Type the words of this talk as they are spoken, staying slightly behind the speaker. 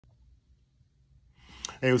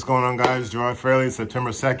Hey, what's going on, guys? Gerard Fairley,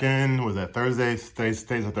 September 2nd. Was that Thursday? Today's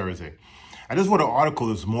a Thursday. I just wrote an article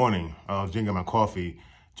this morning. I was drinking my coffee,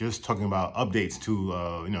 just talking about updates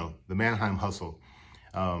to, the Manheim hustle.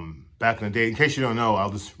 Back in the day, in case you don't know,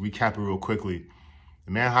 I'll just recap it real quickly.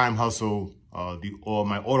 The Manheim hustle,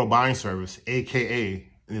 my auto buying service, AKA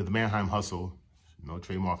the Manheim hustle, no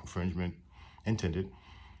trademark infringement intended,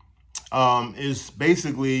 is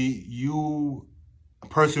basically a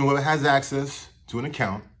person who has access to an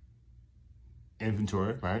account,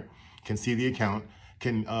 inventory, right, can see the account,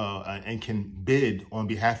 and can bid on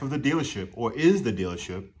behalf of the dealership, or is the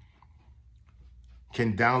dealership,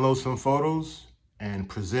 can download some photos and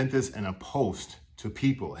present this in a post to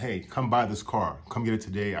people. Hey, come buy this car. Come get it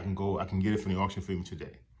today. I can get it from the auction for you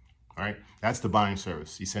today. All right, that's the buying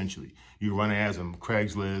service, essentially. You run ads on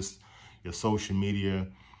Craigslist, your social media.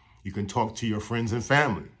 You can talk to your friends and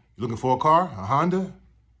family. You looking for a car, a Honda?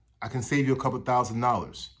 I can save you a couple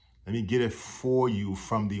 $1,000s. Let me get it for you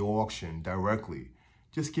from the auction directly.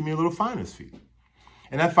 Just give me a little finder's fee.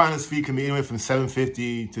 And that finder's fee can be anywhere from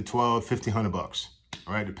 $750 to $1,200, $1,500 bucks,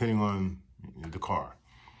 all right, depending on the car.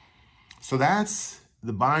 So that's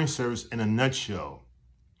the buying service in a nutshell.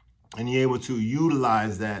 And you're able to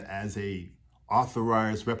utilize that as a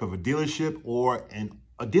authorized rep of a dealership or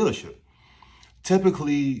a dealership.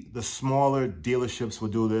 Typically, the smaller dealerships will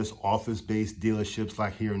do this, office-based dealerships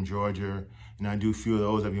like here in Georgia, and I do a few of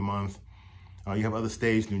those every month. You have other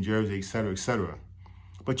states, New Jersey, et cetera, et cetera.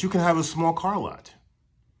 But you can have a small car lot,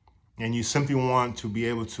 and you simply want to be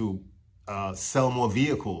able to sell more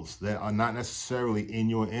vehicles that are not necessarily in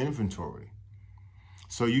your inventory.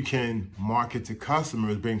 So you can market to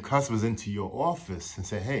customers, bring customers into your office and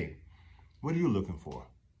say, hey, what are you looking for?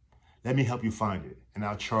 Let me help you find it, and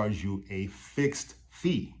I'll charge you a fixed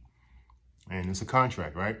fee. And it's a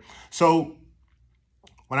contract, right? So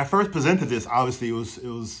when I first presented this, obviously it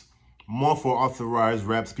was more for authorized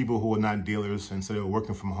reps, people who are not dealers, and so they were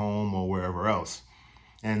working from home or wherever else.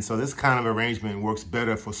 And so this kind of arrangement works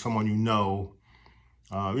better for someone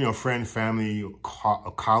friend, family,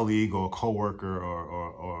 a colleague, or a coworker,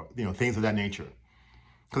 or things of that nature.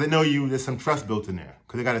 Because they know there's some trust built in there.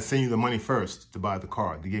 Because they got to send you the money first to buy the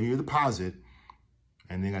car. They give you a deposit,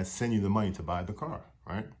 and they got to send you the money to buy the car,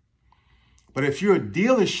 right? But if you're a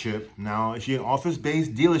dealership, now, if you're an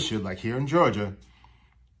office-based dealership, like here in Georgia,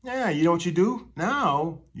 yeah, you know what you do?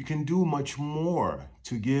 Now, you can do much more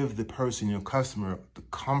to give the person, your customer, the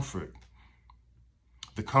comfort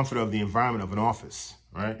of the environment of an office,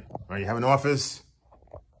 right? You have an office.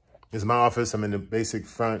 This is my office. I'm in the basic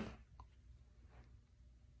front.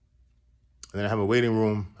 And then I have a waiting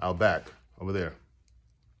room out back over there.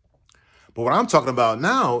 But what I'm talking about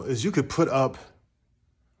now is you could put up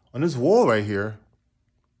on this wall right here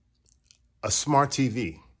a smart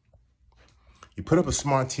TV. You put up a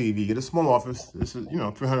smart TV, get a small office. This is,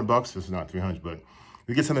 $300 bucks. This is not 300, but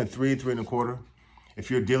you get something at $3.25.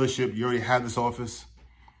 If you're a dealership, you already have this office.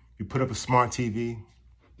 You put up a smart TV,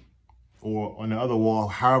 or on the other wall,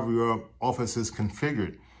 however your office is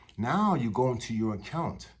configured. Now you go into your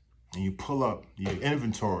account and you pull up your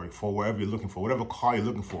inventory for wherever you're looking for, whatever car you're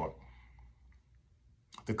looking for.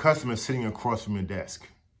 The customer is sitting across from your desk,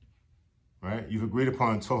 right? You've agreed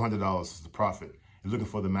upon $1,200 as the profit. You're looking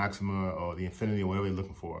for the Maxima or the Infinity or whatever you're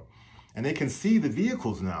looking for. And they can see the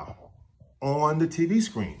vehicles now on the TV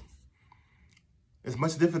screen. It's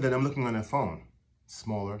much different than I'm looking on their phone. It's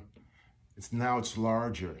smaller. It's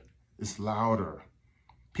larger. It's louder.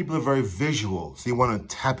 People are very visual, so you want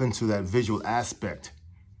to tap into that visual aspect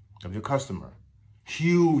of your customer.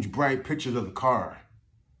 Huge, bright pictures of the car.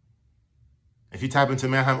 If you type into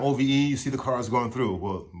Manheim OVE, you see the cars going through.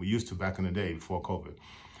 Well, we used to back in the day before COVID.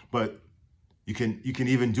 But you can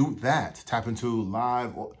even do that, tap into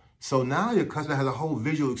live. So now your customer has a whole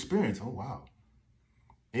visual experience. Oh, wow.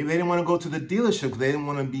 Maybe they didn't want to go to the dealership because they didn't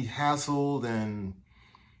want to be hassled and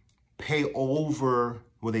pay over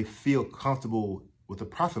what they feel comfortable with the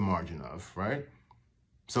profit margin of, right?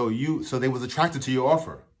 So they was attracted to your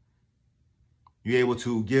offer. You're able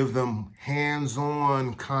to give them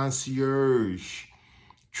hands-on concierge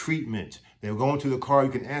treatment. They're going to the car. You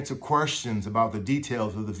can answer questions about the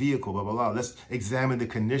details of the vehicle, blah, blah, blah. Let's examine the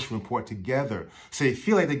condition report together. So they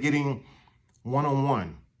feel like they're getting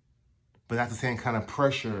one-on-one, but not the same kind of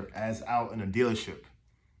pressure as out in a dealership,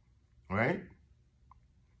 right?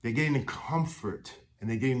 They're getting the comfort and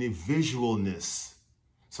they're getting the visualness.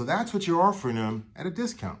 So that's what you're offering them at a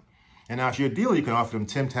discount. And now if you're a dealer, you can offer them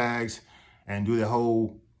TIM tags and do the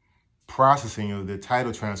whole processing of the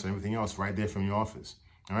title transfer and everything else right there from your office.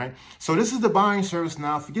 All right. So this is the buying service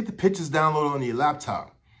now. Forget the pictures downloaded on your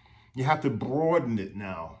laptop. You have to broaden it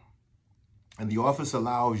now. And the office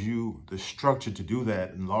allows you the structure to do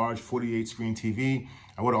that in large 48 screen TV.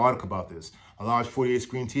 I wrote an article about this. A large 48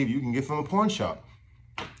 screen TV you can get from a pawn shop,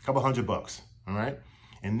 a couple $100, all right?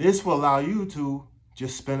 And this will allow you to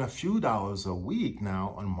just spend a few dollars a week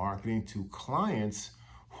now on marketing to clients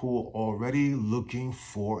who are already looking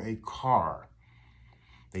for a car.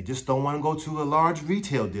 They just don't want to go to a large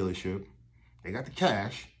retail dealership. They got the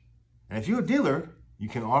cash. And if you're a dealer, you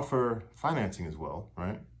can offer financing as well,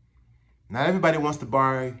 right? Not everybody wants to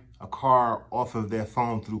buy a car off of their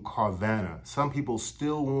phone through Carvana. Some people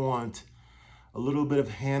still want a little bit of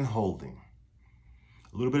hand-holding,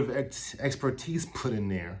 a little bit of expertise put in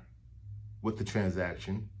there with the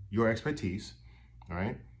transaction, your expertise, all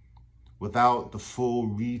right? Without the full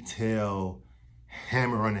retail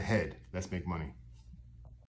hammer on the head. Let's make money.